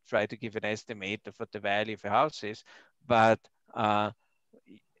who try to give an estimate of what the value of a house is. But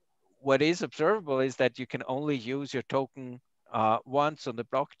what is observable is that you can only use your token once on the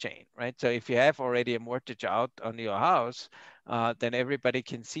blockchain, right? So if you have already a mortgage out on your house, then everybody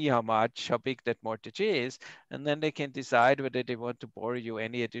can see how big that mortgage is, and then they can decide whether they want to borrow you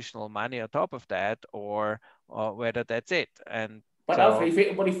any additional money on top of that, or whether that's it. And but so, Alfred,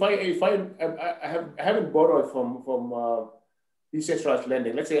 if I haven't borrowed from decentralized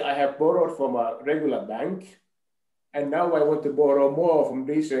lending, let's say I have borrowed from a regular bank, and now I want to borrow more from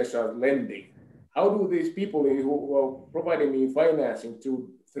decentralized lending. How do these people who are providing me financing to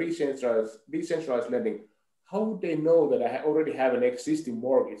decentralized lending, how would they know that I already have an existing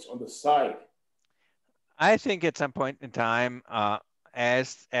mortgage on the side? I think at some point in time,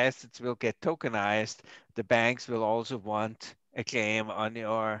 as assets will get tokenized, the banks will also want a claim on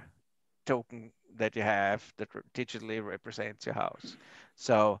your token that you have that digitally represents your house.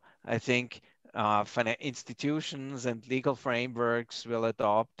 So I think institutions and legal frameworks will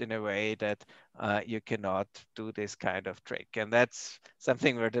adopt in a way that you cannot do this kind of trick. And that's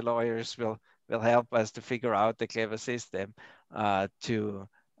something where the lawyers will help us to figure out the clever system to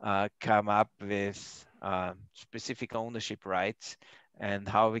come up with specific ownership rights, and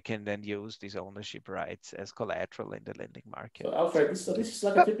how we can then use these ownership rights as collateral in the lending market. So Alfred, this is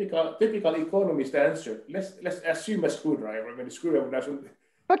like a typical economist answer. Let's assume a screwdriver. I mean, the screwdriver doesn't.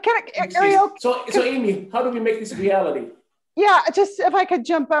 But Ariel, so Amy, how do we make this reality? Yeah, just if I could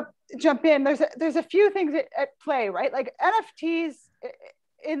jump in. There's a few things at play, right? Like NFTs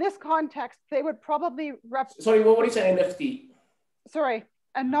in this context, they would probably Sorry, what is an NFT? Sorry,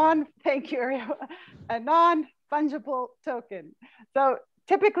 thank you, Ariel. A non-fungible token. So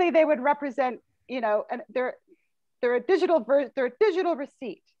typically they would represent, and they're a digital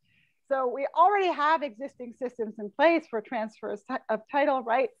receipt. So we already have existing systems in place for transfers of title,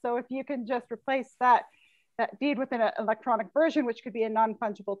 right? So if you can just replace that deed with an electronic version, which could be a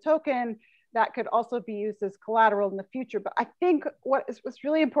non-fungible token, that could also be used as collateral in the future. But I think what's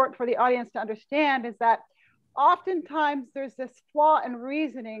really important for the audience to understand is that oftentimes there's this flaw in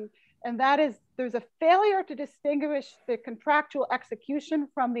reasoning, and that is there's a failure to distinguish the contractual execution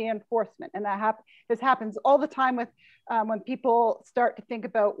from the enforcement. And this happens all the time with when people start to think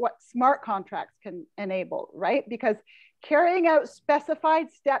about what smart contracts can enable, right? Because carrying out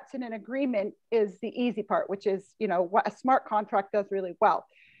specified steps in an agreement is the easy part, which is, you know, what a smart contract does really well.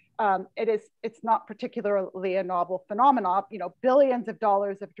 It's not particularly a novel phenomenon. You know, billions of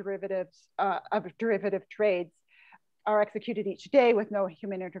dollars of derivative trades are executed each day with no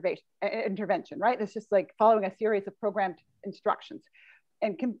human intervention, right? It's just like following a series of programmed instructions.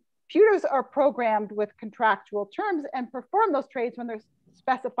 And computers are programmed with contractual terms and perform those trades when there's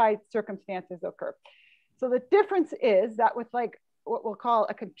specified circumstances occur. So the difference is that with like what we'll call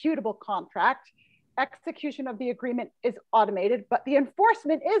a computable contract, execution of the agreement is automated, but the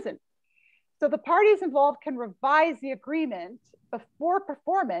enforcement isn't. So the parties involved can revise the agreement before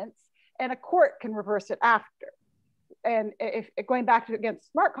performance, and a court can reverse it after. And if going back to, again,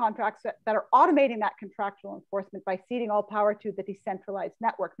 smart contracts that are automating that contractual enforcement by ceding all power to the decentralized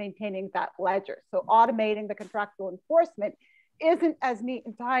network, maintaining that ledger. So automating the contractual enforcement isn't as neat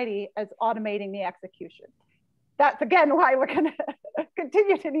and tidy as automating the execution. That's again why we're going to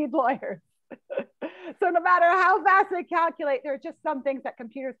continue to need lawyers. So no matter how fast they calculate, there are just some things that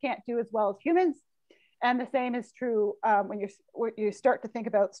computers can't do as well as humans. And the same is true when you start to think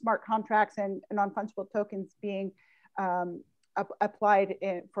about smart contracts and non-fungible tokens being applied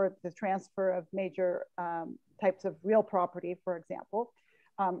for the transfer of major types of real property, for example,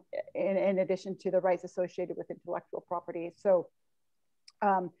 in addition to the rights associated with intellectual property. So,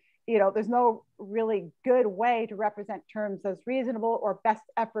 you know, there's no really good way to represent terms as reasonable or best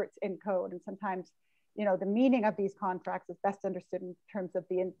efforts in code. And sometimes, you know, the meaning of these contracts is best understood in terms of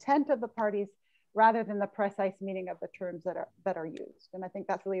the intent of the parties rather than the precise meaning of the terms that are used. And I think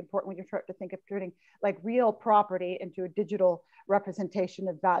that's really important when you start to think of turning like real property into a digital representation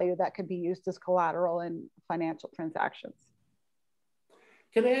of value that can be used as collateral in financial transactions.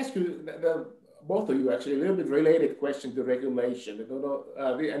 Can I ask you, both of you actually, a little bit related question to regulation?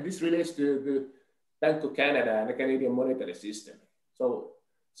 And this relates to the Bank of Canada and the Canadian monetary system. So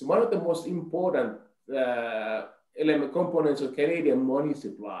it's one of the most important components of Canadian money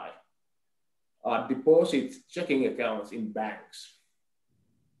supply are deposits, checking accounts in banks.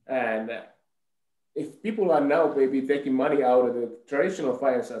 And if people are now maybe taking money out of the traditional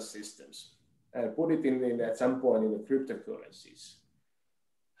financial systems and put it in at some point in the cryptocurrencies,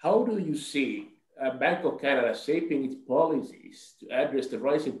 how do you see Bank of Canada shaping its policies to address the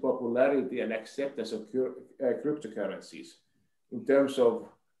rising popularity and acceptance of cryptocurrencies in terms of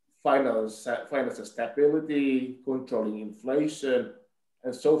financial stability, controlling inflation,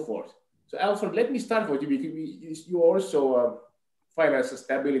 and so forth? So Alfred, let me start with you because you're also a financial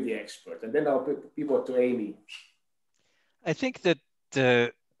stability expert, and then I'll put people to Amy. I think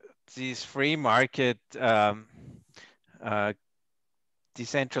that these free market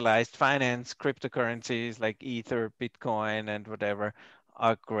decentralized finance, cryptocurrencies like Ether, Bitcoin, and whatever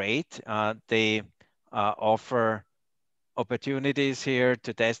are great. They offer opportunities here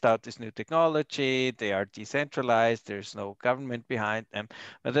to test out this new technology. They are decentralized. There's no government behind them,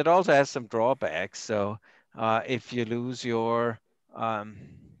 but it also has some drawbacks. So if you lose your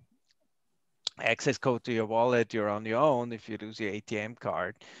access code to your wallet, you're on your own. If you lose your ATM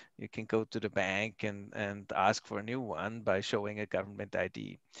card, you can go to the bank and ask for a new one by showing a government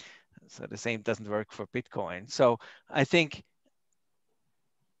ID. So the same doesn't work for Bitcoin. So I think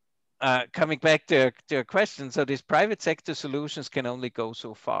coming back to your question, so these private sector solutions can only go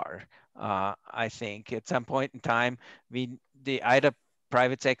so far. I think at some point in time, either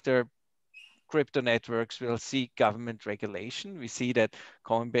private sector crypto networks will seek government regulation. We see that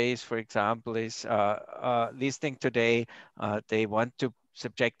Coinbase, for example, is listing today. They want to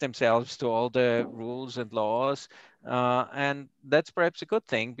subject themselves to all the rules and laws. And that's perhaps a good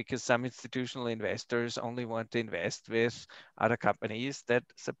thing because some institutional investors only want to invest with other companies that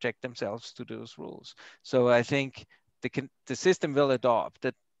subject themselves to those rules. So I think the system will adopt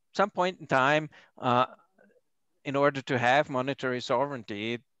at some point in time. In order to have monetary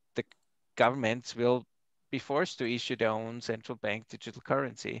sovereignty, the governments will be forced to issue their own central bank digital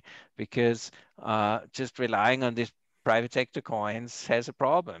currency because just relying on these private sector coins has a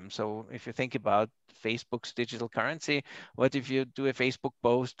problem. So if you think about Facebook's digital currency, what if you do a Facebook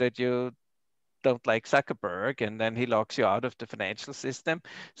post that you don't like Zuckerberg and then he locks you out of the financial system?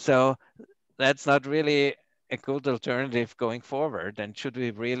 So that's not really a good alternative going forward. And should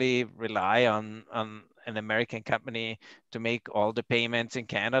we really rely on an American company to make all the payments in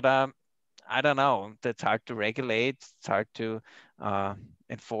Canada? I don't know. That's hard to regulate. It's hard to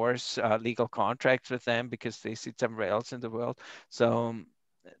enforce legal contracts with them because they sit somewhere else in the world. So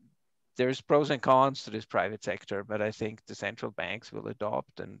there's pros and cons to this private sector, but I think the central banks will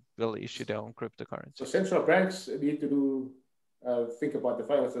adopt and will issue their own cryptocurrency. So central banks need to do think about the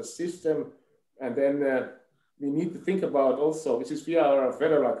financial system, and then we need to think about also, since we are a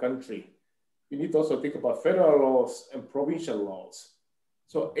federal country, we need to also think about federal laws and provincial laws.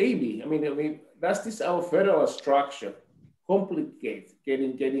 So Amy, I mean, does this our federal structure complicate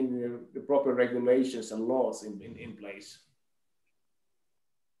getting the proper regulations and laws in place?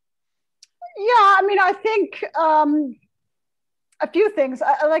 Yeah, I mean, I think a few things.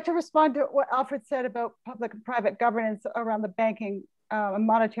 I'd like to respond to what Alfred said about public and private governance around the banking and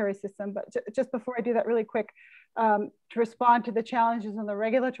monetary system. But just before I do that really quick, to respond to the challenges on the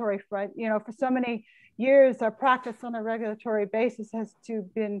regulatory front, you know, for so many years, our practice on a regulatory basis has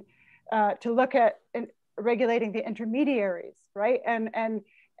been to look at regulating the intermediaries, right? And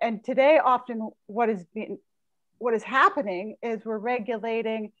today, often what is happening is we're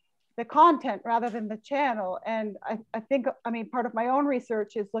regulating the content rather than the channel. And I think, I mean, part of my own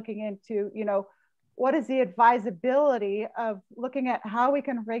research is looking into, you know, what is the advisability of looking at how we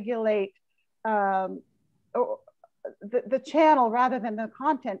can regulate the channel rather than the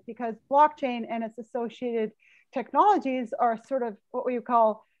content, because blockchain and its associated technologies are sort of what we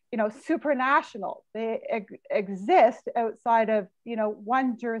call, you know, supranational. They exist outside of, you know,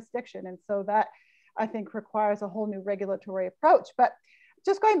 one jurisdiction. And so that, I think, requires a whole new regulatory approach. But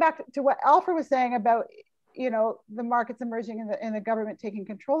just going back to what Alfred was saying about, you know, the markets emerging and the government taking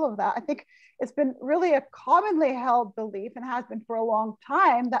control of that, I think it's been really a commonly held belief, and has been for a long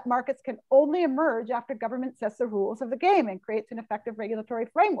time, that markets can only emerge after government sets the rules of the game and creates an effective regulatory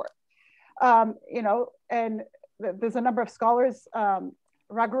framework. You know, and there's a number of scholars.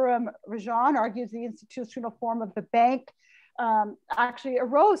 Raghuram Rajan argues the institutional form of the bank actually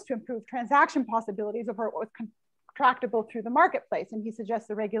arose to improve transaction possibilities over what was tractable through the marketplace. And he suggests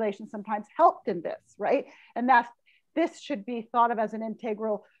the regulation sometimes helped in this, right? And this should be thought of as an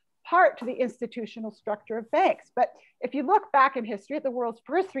integral part to the institutional structure of banks. But if you look back in history at the world's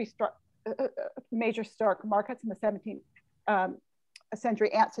first three major stock markets in the 17th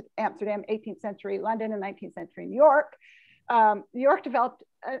century Amsterdam, 18th century London, and 19th century New York, New York developed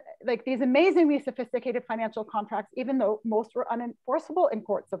like these amazingly sophisticated financial contracts, even though most were unenforceable in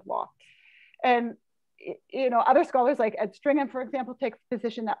courts of law. And you know, other scholars like Ed Stringham, for example, take the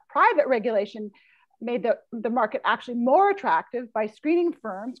position that private regulation made the market actually more attractive by screening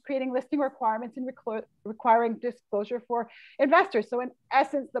firms, creating listing requirements, and requiring disclosure for investors. So in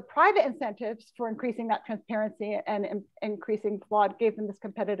essence, the private incentives for increasing that transparency and increasing fraud gave them this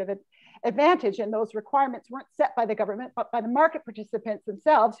competitive advantage. And those requirements weren't set by the government, but by the market participants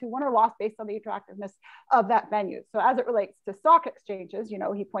themselves, who won or lost based on the attractiveness of that venue. So as it relates to stock exchanges, you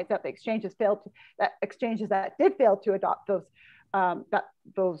know, he points out the exchanges that did fail to adopt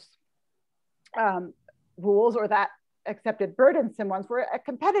those rules, or that accepted burdensome ones, were a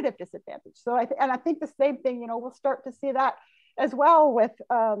competitive disadvantage. So I think the same thing, you know, we'll start to see that as well with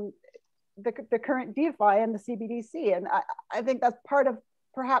the current DeFi and the CBDC. And I think that's part of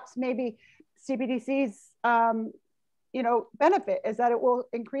perhaps maybe CBDC's you know, benefit, is that it will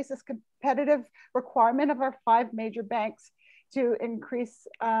increase this competitive requirement of our 5 major banks to increase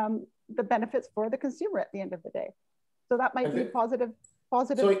the benefits for the consumer at the end of the day. So that might be a positive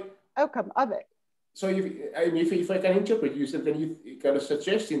outcome of it. So if I can interpret you, then you kind of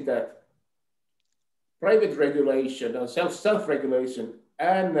suggesting that private regulation and self-regulation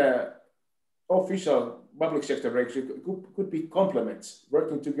and official public sector regulation could be complements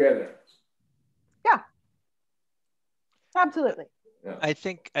working together. Yeah, absolutely. Yeah. I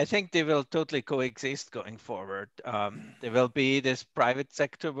think they will totally coexist going forward. There will be this private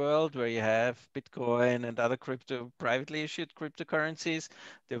sector world where you have Bitcoin and other privately issued cryptocurrencies.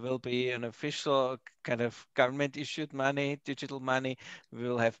 There will be an official kind of government issued money, digital money. We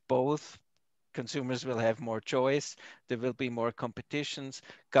will have both. Consumers will have more choice. There will be more competitions.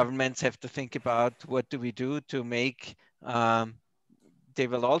 Governments have to think about what do we do to make, they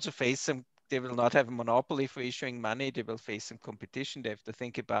will also face some. They will not have a monopoly for issuing money. They will face some competition. They have to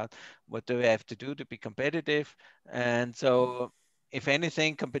think about what do we have to do to be competitive. And so if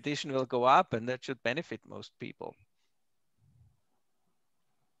anything, competition will go up, and that should benefit most people.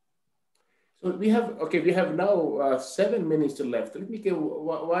 So we have now 7 minutes left. Let me give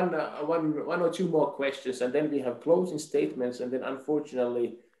one or two more questions, and then we have closing statements. And then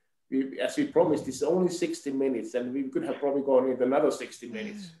unfortunately, as we promised, it's only 60 minutes, and we could have probably gone into another 60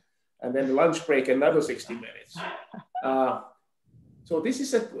 minutes. And then lunch break, another 60 minutes. So this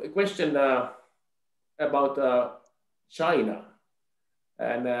is a question about China.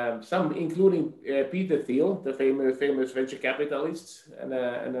 And some, including Peter Thiel, the famous venture capitalist, and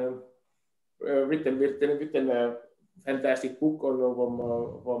written a fantastic book on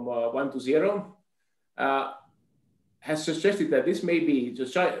from 1 to 0, has suggested that this may be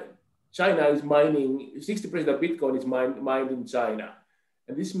just China is mining 60% of Bitcoin is mined in China,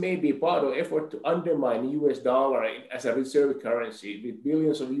 and this may be part of effort to undermine US dollar as a reserve currency, with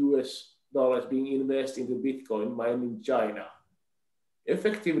billions of US dollars being invested into Bitcoin mined in China.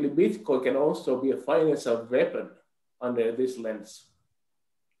 Effectively, Bitcoin can also be a financial weapon under this lens.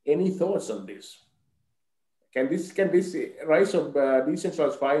 Any thoughts on this? Can this rise of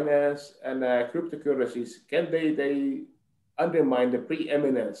decentralized finance and cryptocurrencies, can they undermine the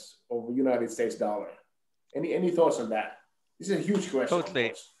preeminence of the United States dollar? Any thoughts on that? This is a huge question.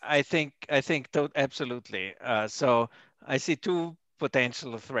 Totally. I think absolutely. So I see two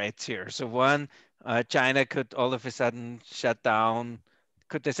potential threats here. So one, China could all of a sudden shut down,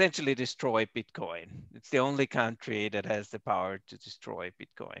 could essentially destroy Bitcoin. It's the only country that has the power to destroy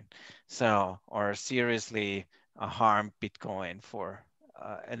Bitcoin. So, or seriously harm Bitcoin for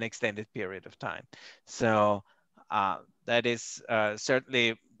an extended period of time. So that is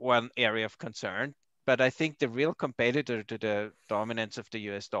certainly one area of concern. But I think the real competitor to the dominance of the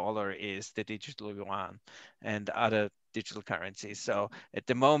US dollar is the digital yuan and other digital currencies. So at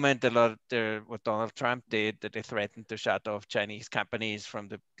the moment, what Donald Trump did, that they threatened to shut off Chinese companies from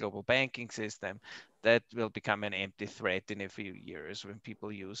the global banking system, that will become an empty threat in a few years when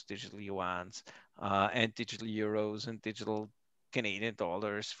people use digital yuans and digital euros and digital Canadian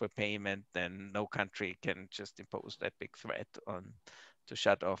dollars for payment. Then no country can just impose that big threat on to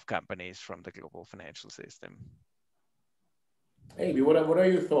shut off companies from the global financial system. Amy, what are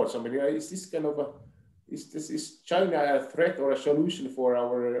your thoughts? I mean, is this kind of is China a threat or a solution for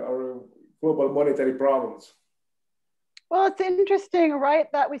our global monetary problems? Well, it's interesting,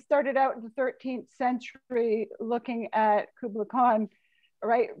 right, that we started out in the 13th century looking at Kublai Khan,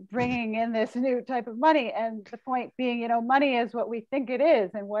 right, bringing in this new type of money. And the point being, you know, money is what we think it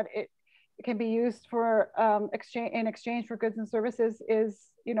is, and what it can be used for in exchange for goods and services is,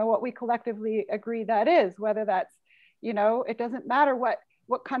 you know, what we collectively agree that is, whether that's, you know, it doesn't matter what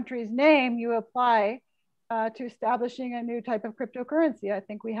country's name you apply to establishing a new type of cryptocurrency. I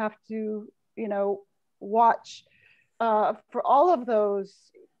think we have to, you know, watch for all of those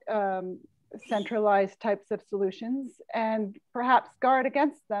centralized types of solutions and perhaps guard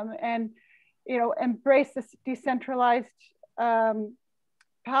against them, and, you know, embrace this decentralized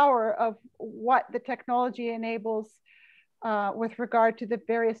power of what the technology enables with regard to the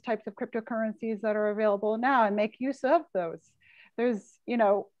various types of cryptocurrencies that are available now, and make use of those. There's, you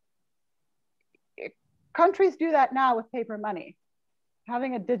know, countries do that now with paper money.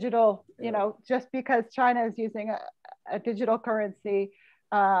 Having a digital, you know, just because China is using a digital currency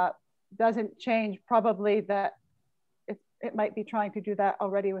doesn't change probably that it might be trying to do that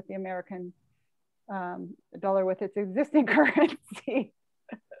already with the American dollar with its existing currency.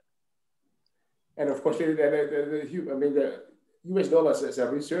 And of course, the US dollar as a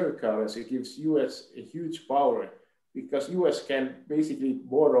reserve currency gives US a huge power, because US can basically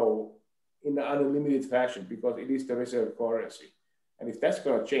borrow in an unlimited fashion because it is the reserve currency. And if that's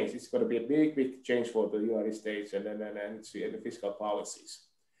going to change, it's going to be a big change for the United States and the fiscal policies.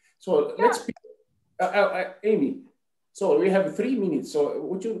 So yeah. Let's, Amy, so we have 3 minutes. So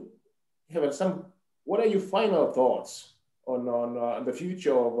would you have what are your final thoughts on the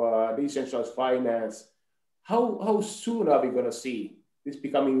future of decentralized finance? How soon are we going to see this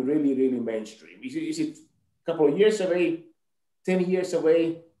becoming really, really mainstream? Is it a couple of years away, 10 years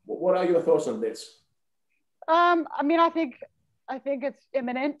away? What are your thoughts on this? I mean, I think it's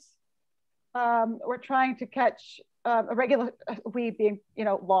imminent. We're trying to catch we being, you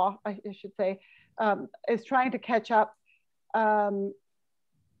know, law, I should say, is trying to catch up. And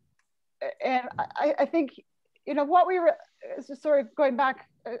I think, you know, what we were, sort of going back,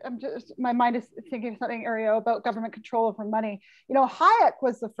 my mind is thinking of something, Ariel, about government control over money. You know, Hayek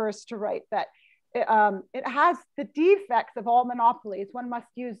was the first to write that it has the defects of all monopolies. One must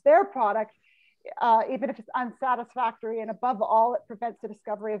use their product, even if it's unsatisfactory, and above all, it prevents the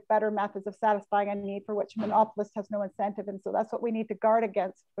discovery of better methods of satisfying a need for which a monopolist has no incentive. And so that's what we need to guard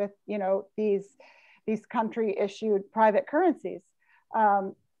against with, you know, these country-issued private currencies.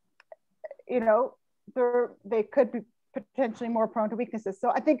 You know, they could be potentially more prone to weaknesses. So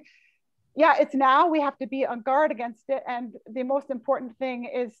I think, yeah, it's now. We have to be on guard against it. And the most important thing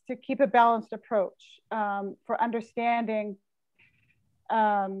is to keep a balanced approach for understanding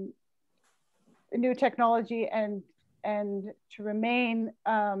new technology and to remain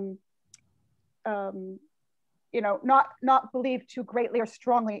not believe too greatly or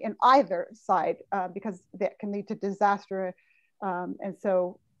strongly in either side, because that can lead to disaster. And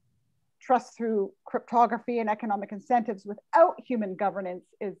so trust through cryptography and economic incentives without human governance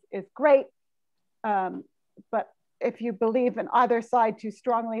is great. But if you believe in either side too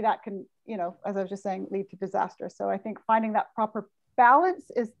strongly, that can, as I was just saying, lead to disaster. So I think finding that proper balance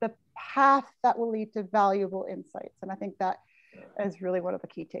is the path that will lead to valuable insights. And I think that is really one of the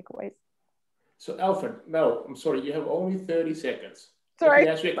key takeaways. So Alfred, no, I'm sorry, you have only 30 seconds. Sorry.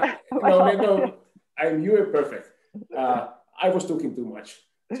 No, you were perfect. I was talking too much.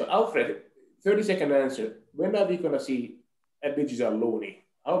 So Alfred, 30-second answer. When are we going to see a digital loonie?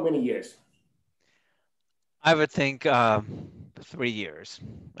 How many years? I would think 3 years,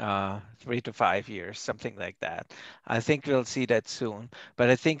 3 to 5 years, something like that. I think we'll see that soon.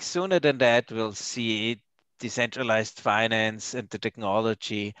 But I think sooner than that, we'll see decentralized finance and the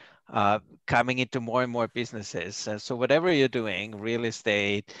technology coming into more and more businesses. So whatever you're doing, real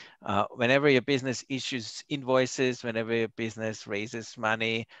estate, whenever your business issues invoices, whenever your business raises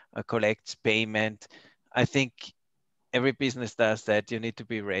money, collects payment, I think every business does that. You need to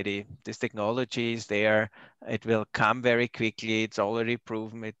be ready. This technology is there. It will come very quickly. It's already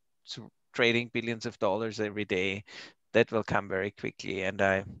proven. It's trading billions of dollars every day. That will come very quickly. And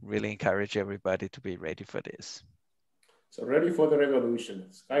I really encourage everybody to be ready for this. So ready for the revolution.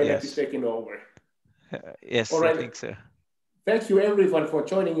 Skynet Yes. is taking over. Yes, all right. I think so. Thank you everyone for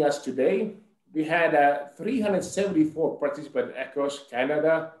joining us today. We had 374 participants across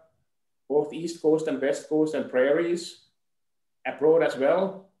Canada, both East Coast and West Coast and prairies, abroad as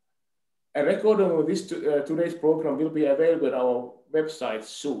well. A recording of this today's program will be available on our website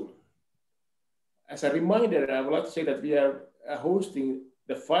soon. As a reminder, I would like to say that we are hosting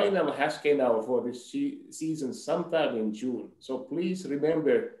the final Haskayne Hour for this season sometime in June. So please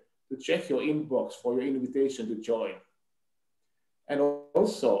remember to check your inbox for your invitation to join. And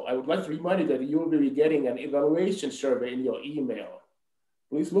also, I would like to remind you that you will be getting an evaluation survey in your email.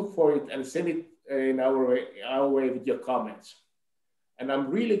 Please look for it and send it in our way with your comments. And I'm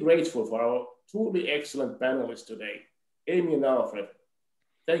really grateful for our truly excellent panelists today, Amy and Alfred.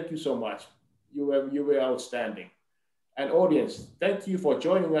 Thank you so much. You were outstanding. And audience, thank you for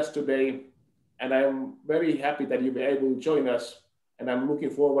joining us today. And I'm very happy that you were able to join us. And I'm looking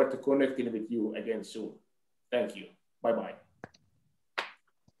forward to connecting with you again soon. Thank you. Bye-bye.